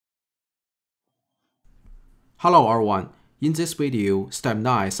Hello everyone, in this video, step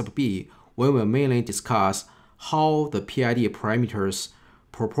 9 sub B, we will mainly discuss how the PID parameters,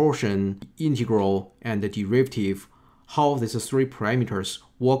 proportion, integral, and the derivative, how these three parameters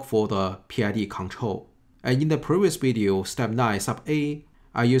work for the PID control. And in the previous video, step 9 sub A,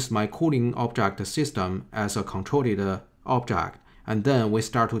 I used my cooling object system as a controlled object, and then we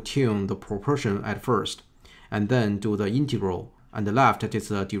start to tune the proportion at first, and then do the integral, and the left is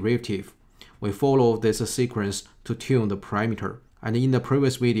the derivative. We follow this sequence to tune the parameter. And in the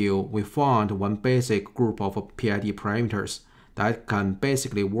previous video, we found one basic group of PID parameters that can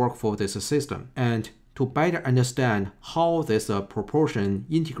basically work for this system. And to better understand how this proportion,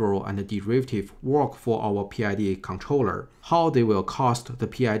 integral, and derivative work for our PID controller, how they will cost the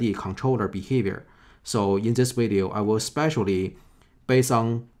PID controller behavior. So in this video, I will specially based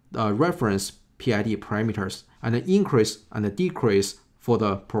on the reference PID parameters and increase and decrease for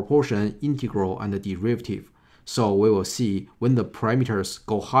the proportion, integral, and the derivative. So we will see when the parameters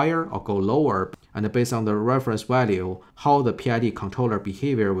go higher or go lower, and based on the reference value, how the PID controller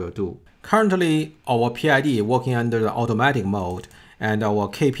behavior will do. Currently, our PID working under the automatic mode, and our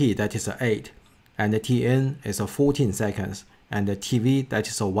KP that is 8, and the TN is 14 seconds, and the TV that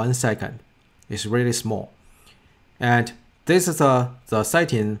is 1 second. It's really small. And this is the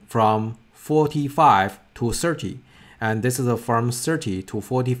setting from 45 to 30. And this is from 30 to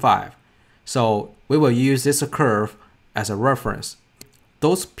 45. So we will use this curve as a reference.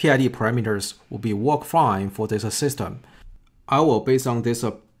 Those PID parameters will be work fine for this system. I will base on this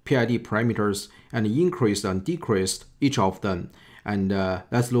PID parameters and increase and decrease each of them. And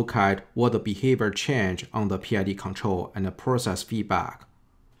let's look at what the behavior change on the PID control and the process feedback.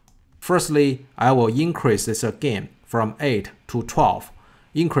 Firstly, I will increase this again from 8 to 12.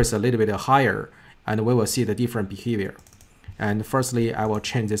 Increase a little bit higher, and we will see the different behavior. And firstly, I will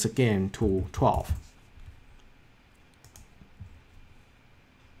change this again to 12.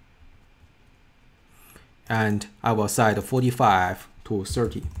 And I will set 45 to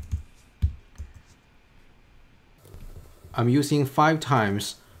 30. I'm using 5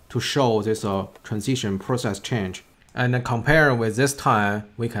 times to show this transition process change. And comparing with this time,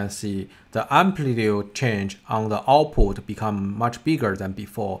 we can see the amplitude change on the output become much bigger than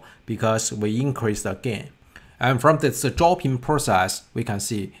before because we increase the gain. And from this dropping process, we can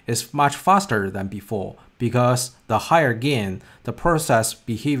see it's much faster than before because the higher gain, the process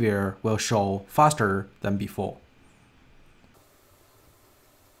behavior will show faster than before.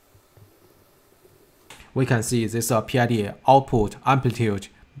 We can see this PID output amplitude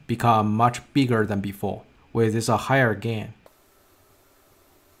become much bigger than before with this higher gain.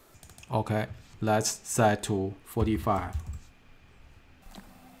 Okay, let's set to 45.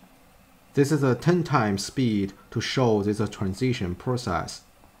 This is a 10 times speed to show this transition process.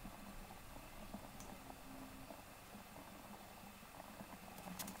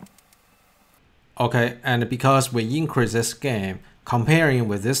 Okay, and because we increase this gain, comparing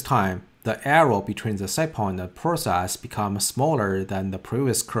with this time, the error between the set point and the process becomes smaller than the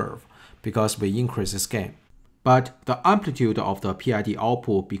previous curve because we increase this gain. But the amplitude of the PID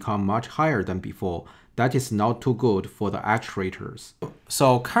output become much higher than before. That is not too good for the actuators.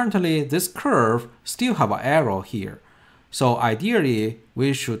 So currently, this curve still have an error here. So ideally,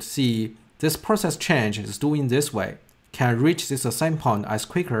 we should see this process change is doing this way, can reach this set point as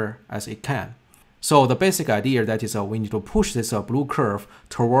quicker as it can. So the basic idea that is we need to push this blue curve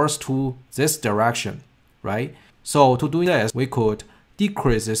towards to this direction, right? So to do this, we could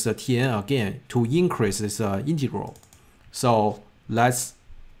decrease this Tn again to increase this integral. So let's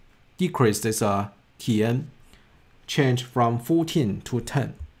decrease this Tn, change from 14 to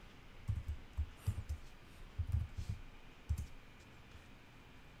 10.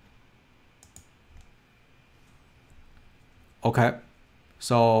 Okay,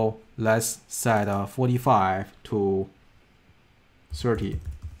 so let's set 45 to 30.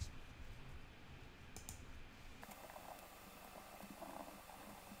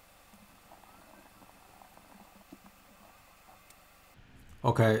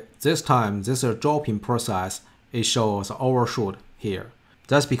 Okay, this time this dropping process, it shows overshoot here.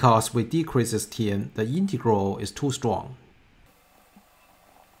 That's because we decrease this Tn, the integral is too strong.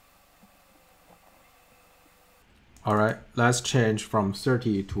 Alright, let's change from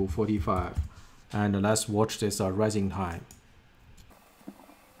 30 to 45 and let's watch this rising time.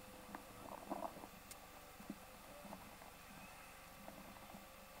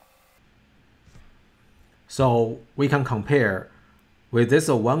 So we can compare. With this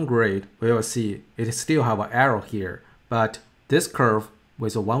one grade, we will see it still have an error here, but this curve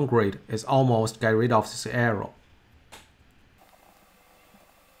with one grade is almost get rid of this error.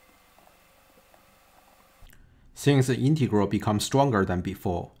 since the integral becomes stronger than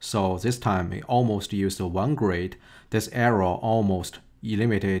before, so this time we almost used one grid, this error almost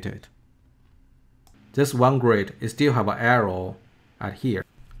eliminated. This one grid is still have an error at here.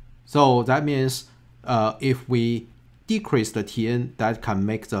 So that means if we decrease the Tn, that can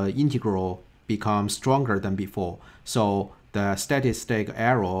make the integral become stronger than before. So the statistic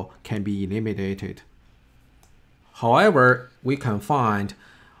error can be eliminated. However, we can find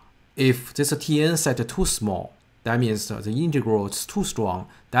if this Tn set too small, that means the integral is too strong,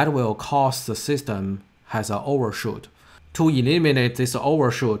 that will cause the system has an overshoot. To eliminate this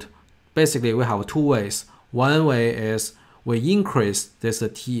overshoot, basically we have two ways. One way is we increase this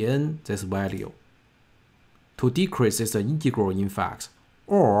Tn, this value, to decrease this integral in fact.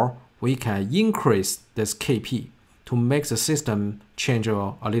 Or we can increase this Kp to make the system change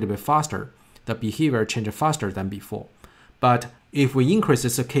a little bit faster, the behavior change faster than before. But if we increase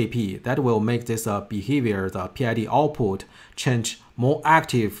this Kp, that will make this behavior, the PID output, change more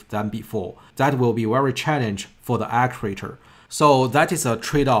active than before. That will be very challenging for the actuator. So that is a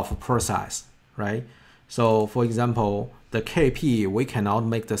trade-off process, right? So for example, the Kp, we cannot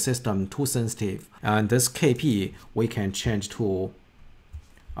make the system too sensitive. And this Kp, we can change to,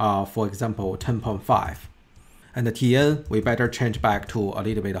 for example, 10.5. And the Tn, we better change back to a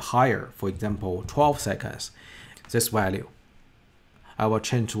little bit higher, for example, 12 seconds. This value. I will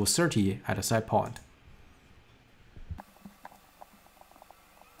change to 30 at the set point.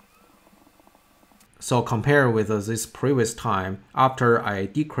 So compare with this previous time, after I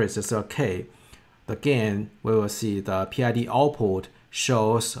decrease this K, again, we will see the PID output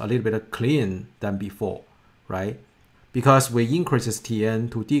shows a little bit clean than before, right? Because we increase this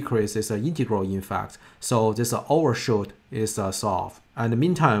Tn to decrease this integral in fact, so this overshoot is solved. And in the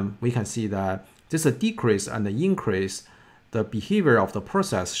meantime, we can see that this decrease and the increase, the behavior of the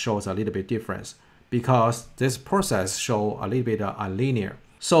process shows a little bit difference because this process show a little bit unlinear.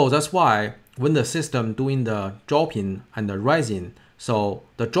 So that's why when the system doing the dropping and the rising, so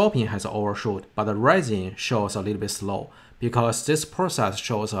the dropping has overshoot, but the rising shows a little bit slow because this process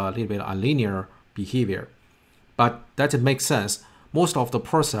shows a little bit unlinear behavior. But that makes sense. Most of the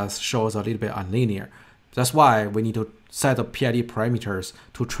process shows a little bit unlinear. That's why we need to set the PID parameters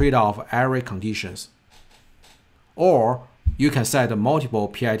to trade off every conditions. Or you can set multiple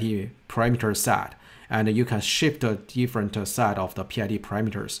PID parameter set, and you can shift a different set of the PID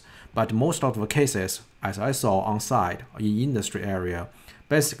parameters. But most of the cases, as I saw on site in industry area,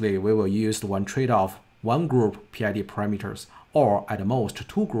 basically we will use one trade-off, one group PID parameters, or at most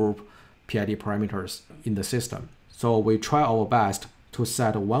two group PID parameters in the system. So we try our best to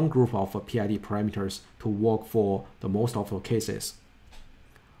set one group of PID parameters to work for the most of the cases.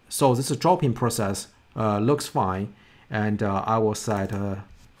 So this dropping process looks fine, and I will set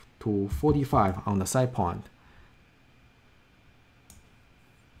to 45 on the set point.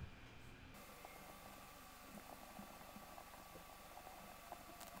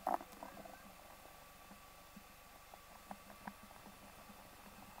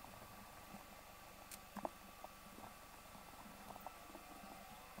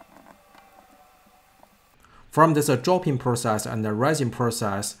 From this dropping process and the rising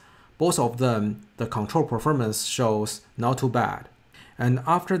process, both of them, the control performance shows not too bad. And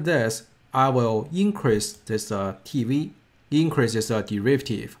after this, I will increase this TV, increase this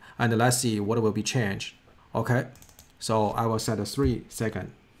derivative, and let's see what will be changed. Okay, so I will set a 3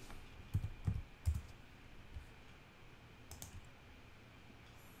 seconds.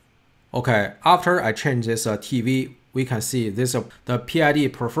 Okay, after I change this TV, we can see this the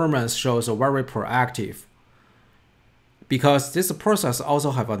PID performance shows very proactive. Because this process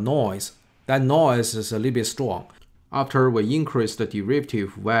also have a noise. That noise is a little bit strong. After we increase the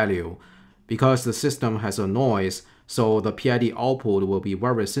derivative value, because the system has a noise, so the PID output will be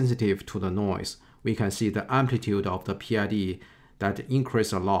very sensitive to the noise. We can see the amplitude of the PID that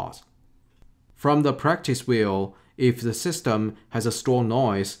increase a lot. From the practice wheel, if the system has a strong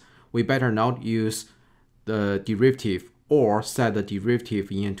noise, we better not use the derivative or set the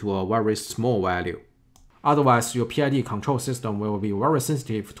derivative into a very small value. Otherwise, your PID control system will be very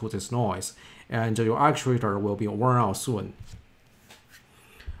sensitive to this noise, and your actuator will be worn out soon.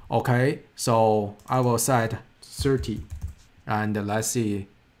 Okay, so I will set 30, and let's see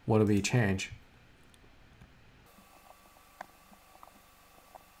what will change.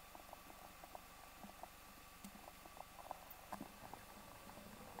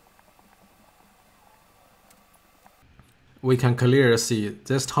 We can clearly see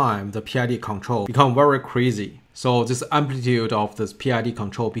this time the PID control become very crazy. So this amplitude of this PID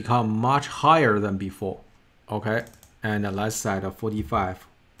control become much higher than before. Okay, and let's set a 45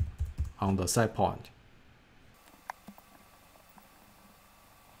 on the set point.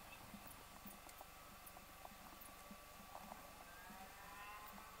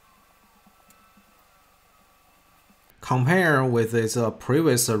 compared with this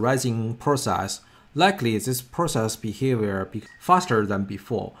previous rising process, likely this process behavior be faster than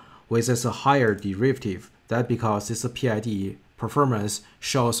before with this higher derivative. That because this PID performance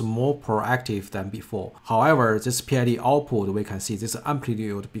shows more proactive than before. However, this PID output, we can see this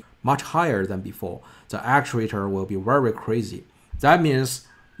amplitude be much higher than before. The actuator will be very crazy. That means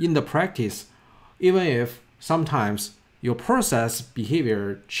in the practice, even if sometimes your process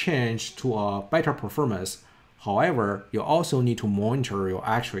behavior change to a better performance, however, you also need to monitor your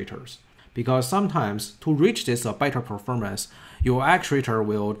actuators. Because sometimes to reach this better performance, your actuator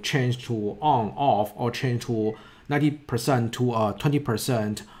will change to on, off, or change to 90% to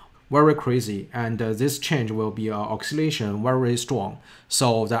 20%, very crazy. And this change will be oscillation very strong.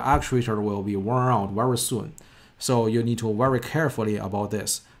 So the actuator will be worn out very soon. So you need to very carefully about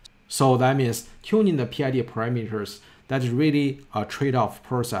this. So that means tuning the PID parameters, that's really a trade-off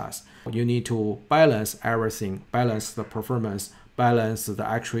process. You need to balance everything, balance the performance, balance the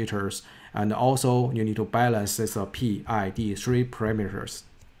actuators, and also you need to balance this PID3 parameters.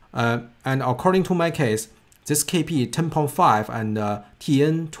 And according to my case, this KP 10.5 and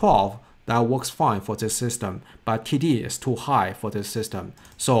TN12, that works fine for this system, but TD is too high for this system.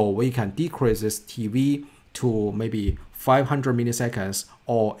 So we can decrease this TV to maybe 500 milliseconds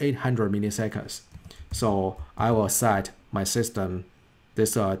or 800 milliseconds. So I will set my system,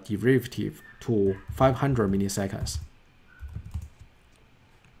 this derivative, to 500 milliseconds.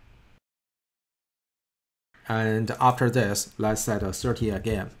 And after this, let's set a 30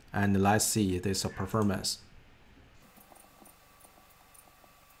 again, and let's see this performance.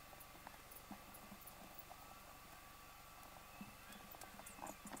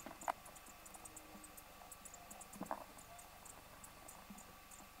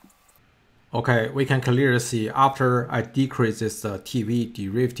 Okay, we can clearly see after I decrease this TV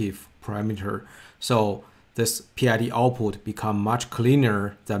derivative parameter, so this PID output become much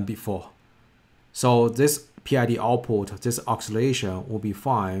cleaner than before. So this PID output, this oscillation will be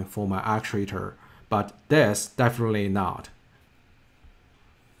fine for my actuator, but this definitely not.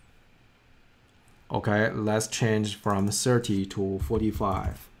 Okay, let's change from 30 to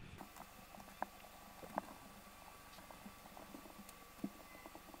 45.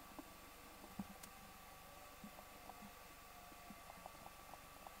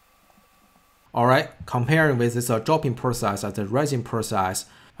 Alright, comparing with this dropping process and the rising process,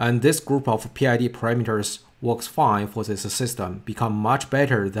 and this group of PID parameters works fine for this system, become much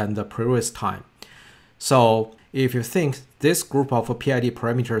better than the previous time. So if you think this group of PID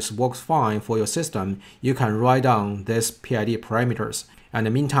parameters works fine for your system, you can write down these PID parameters. And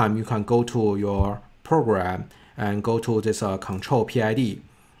in the meantime, you can go to your program and go to this control PID.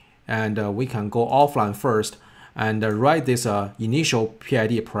 And we can go offline first and write this initial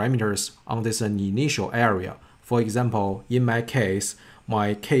PID parameters on this initial area. For example, in my case,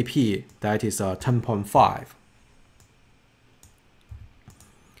 my KP, that is 10.5.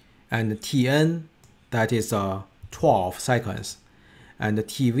 And TN, that is 12 seconds. And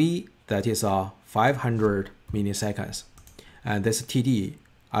TV, that is 500 milliseconds. And this TD,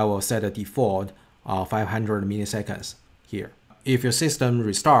 I will set a default 500 milliseconds here. If your system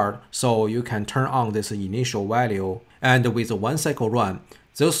restart, so you can turn on this initial value, and with one cycle run,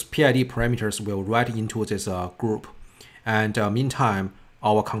 those PID parameters will write into this group. And meantime,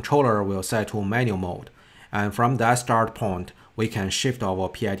 our controller will set to manual mode. And from that start point, we can shift our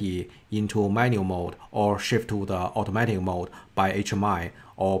PID into manual mode or shift to the automatic mode by HMI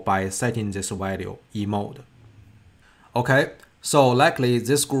or by setting this value E mode. Okay, so likely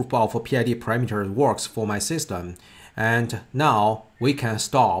this group of PID parameters works for my system. And now we can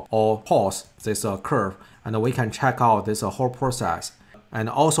stop or pause this curve, and we can check out this whole process. And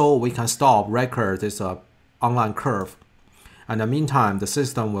also we can stop record this online curve. And in the meantime, the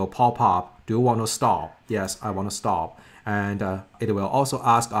system will pop up, do you want to stop? Yes, I want to stop. And it will also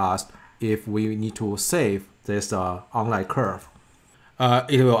ask us if we need to save this online curve.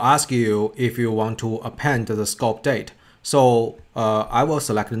 It will ask you if you want to append the scope date. So I will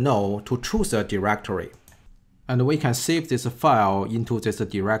select no to choose a directory. And we can save this file into this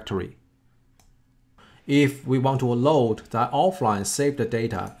directory. If we want to load the offline saved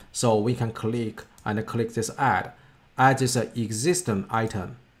data, so we can click this add this existing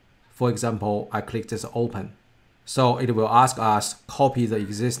item. For example, I click this open. So it will ask us copy the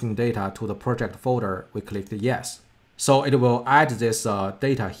existing data to the project folder. We clicked yes. So it will add this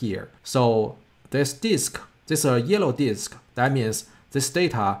data here. So this disk, this yellow disk, that means this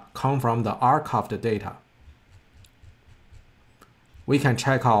data come from the archived data. We can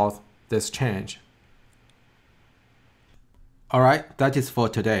check out this change. Alright, that is for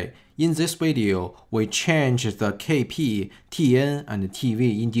today. In this video, we change the KP, TN, and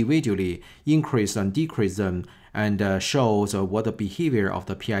TV individually, increase and decrease them, and shows what the behavior of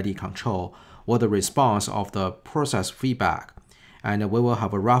the PID control, what the response of the process feedback. And we will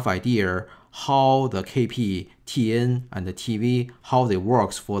have a rough idea how the KP, TN, and the TV, how they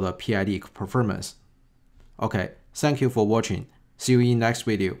works for the PID performance. Okay, thank you for watching. See you in next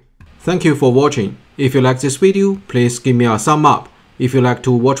video. Thank you for watching. If you like this video, please give me a thumb up. If you like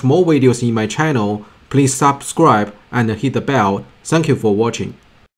to watch more videos in my channel, please subscribe and hit the bell. Thank you for watching.